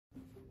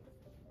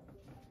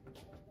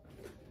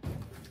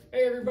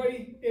Hey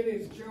everybody, it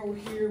is Joe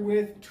here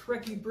with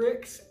Trekkie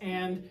Bricks,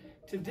 and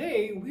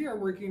today we are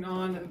working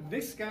on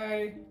this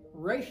guy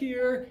right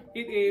here.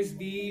 It is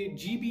the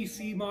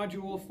GBC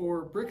module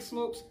for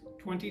Brickslopes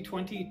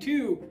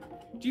 2022.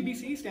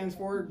 GBC stands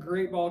for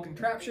Great Ball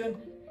Contraption,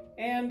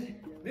 and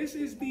this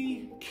is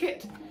the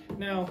kit.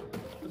 Now,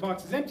 the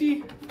box is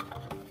empty.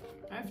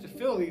 I have to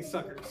fill these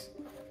suckers.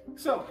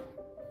 So,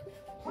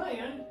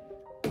 plan,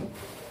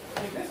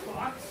 take this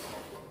box,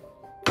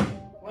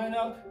 line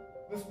up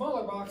the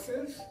smaller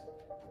boxes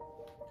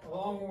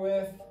along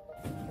with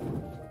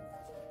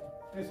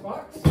this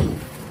box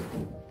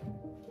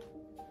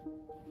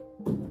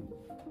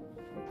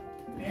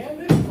and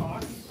this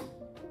box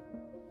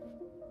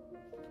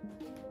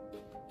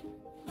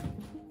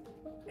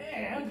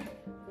and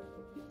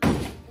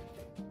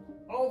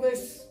all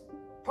this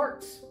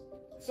parts.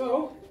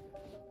 So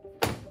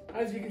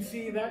as you can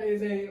see, that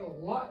is a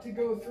lot to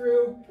go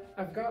through.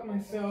 I've got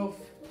myself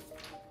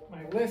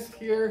my list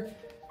here,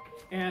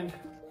 and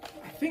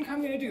I think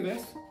I'm going to do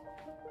this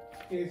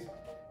is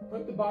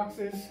put the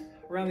boxes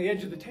around the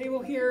edge of the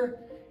table here.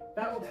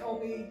 That will tell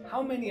me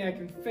how many I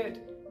can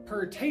fit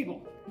per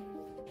table.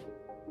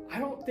 I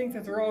don't think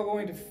that they're all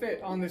going to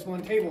fit on this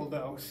one table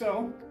though,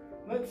 so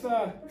let's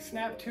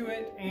snap to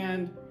it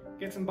and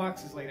get some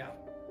boxes laid out.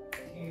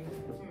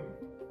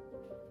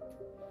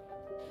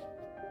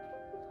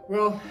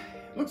 Well,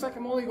 it looks like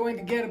I'm only going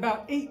to get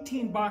about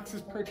 18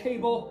 boxes per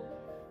table.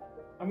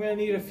 I'm going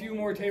to need a few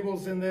more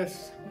tables than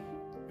this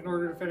in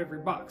order to fit every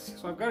box.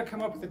 So I've got to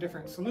come up with a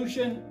different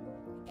solution.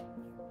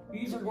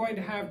 These are going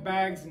to have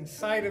bags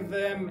inside of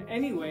them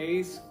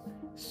anyways,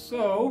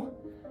 so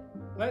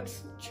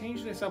let's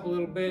change this up a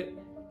little bit.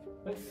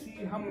 Let's see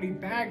how many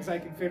bags I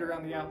can fit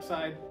around the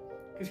outside,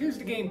 because here's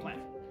the game plan.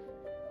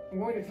 I'm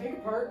going to take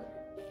apart,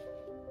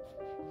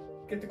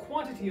 get the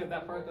quantity of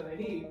that part that I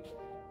need,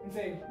 and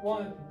say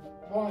 1,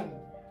 1,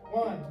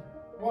 1,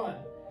 1,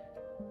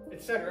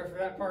 etc. for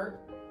that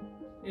part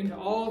into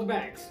all the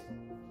bags.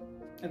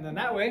 And then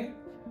that way,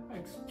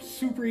 it's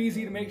super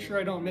easy to make sure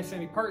I don't miss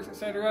any parts,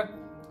 etc.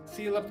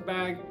 Seal up the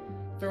bag,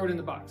 throw it in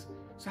the box.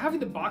 So having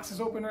the boxes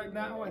open right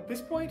now at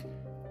this point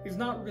is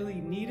not really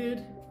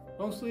needed.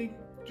 Mostly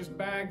just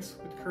bags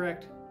with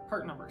correct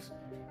part numbers.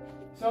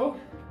 So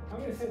I'm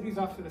going to set these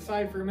off to the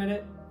side for a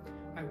minute.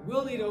 I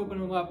will need to open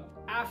them up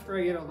after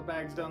I get all the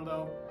bags done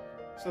though,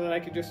 so that I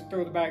can just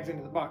throw the bags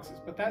into the boxes.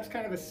 But that's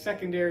kind of a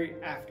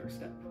secondary after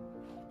step.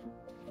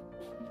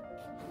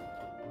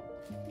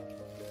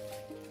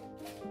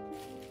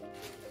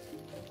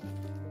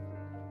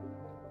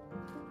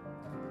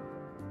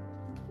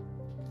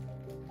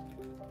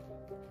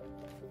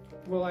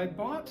 Well, I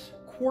bought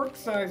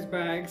quart-sized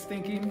bags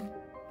thinking,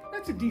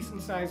 that's a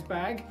decent-sized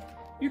bag.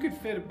 You could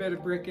fit a bit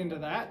of brick into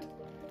that.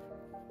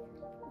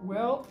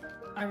 Well,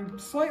 I'm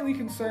slightly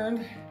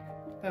concerned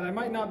that I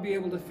might not be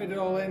able to fit it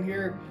all in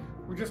here.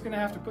 We're just gonna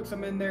have to put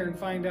some in there and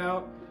find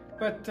out.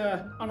 But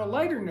on a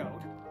lighter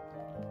note,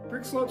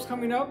 Brickslopes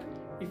coming up,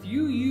 if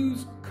you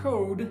use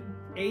code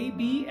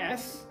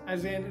ABS,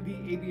 as in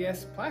the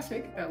ABS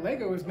plastic that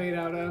LEGO is made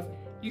out of,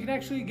 you can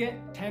actually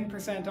get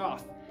 10%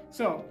 off.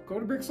 So go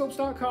to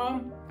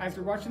brickslopes.com as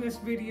you're watching this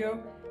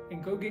video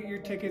and go get your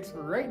tickets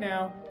right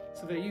now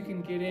so that you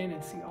can get in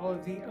and see all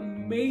of the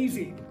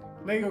amazing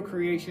LEGO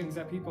creations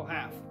that people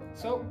have.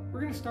 So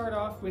we're going to start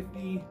off with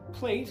the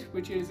plate,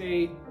 which is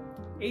a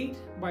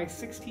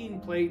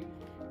 8x16 plate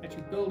that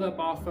you build up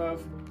off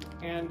of,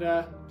 and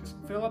just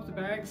fill up the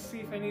bags, see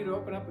if I need to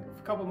open up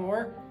a couple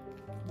more.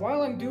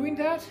 While I'm doing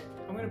that,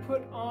 I'm going to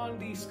put on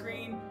the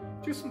screen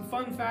just some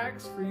fun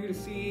facts for you to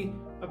see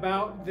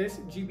about this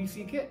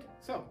GBC kit.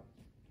 So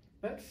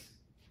let's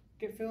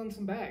get filling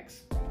some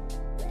bags.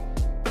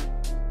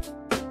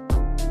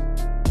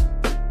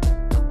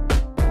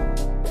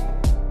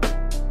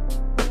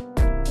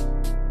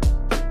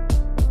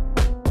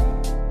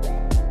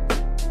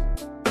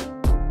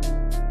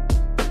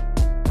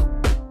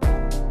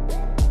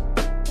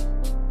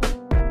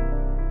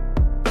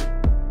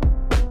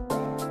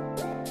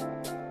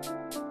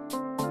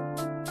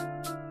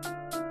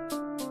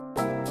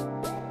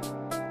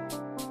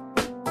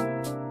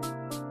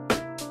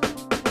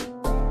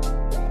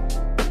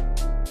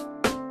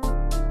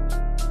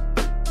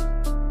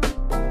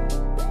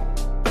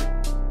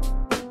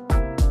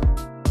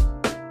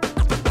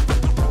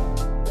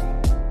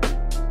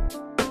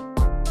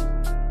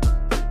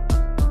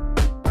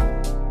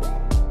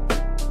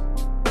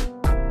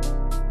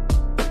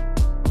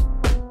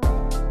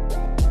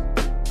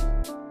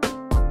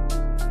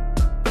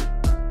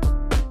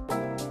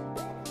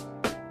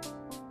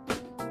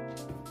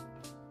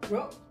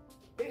 Well,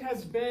 it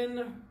has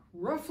been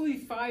roughly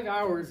 5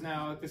 hours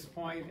now at this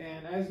point,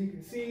 and as you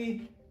can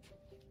see,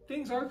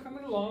 things are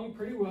coming along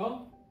pretty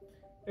well.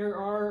 There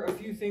are a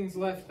few things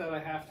left that I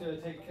have to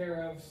take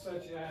care of,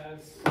 such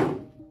as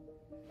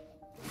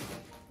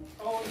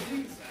all of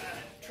these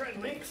tread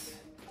links.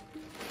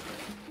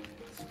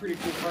 It's a pretty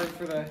cool part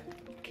for the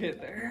kit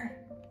there.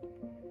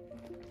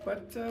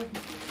 But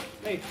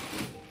hey,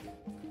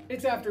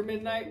 it's after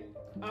midnight,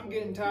 I'm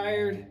getting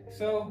tired,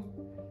 so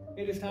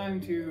it is time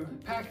to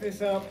pack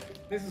this up.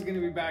 This is going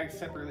to be bagged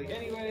separately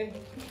anyway.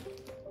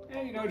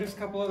 And you know, just a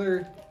couple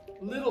other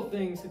little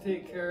things to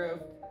take care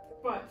of.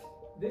 But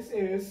this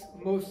is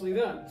mostly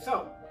done.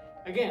 So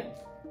again,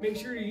 make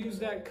sure to use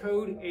that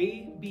code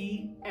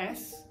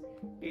ABS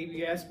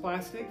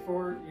plastic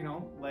for, you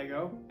know,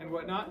 Lego and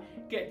whatnot.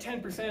 Get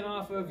 10%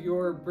 off of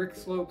your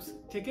Brickslopes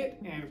ticket,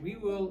 and we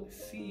will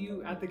see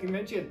you at the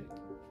convention.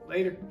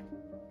 Later.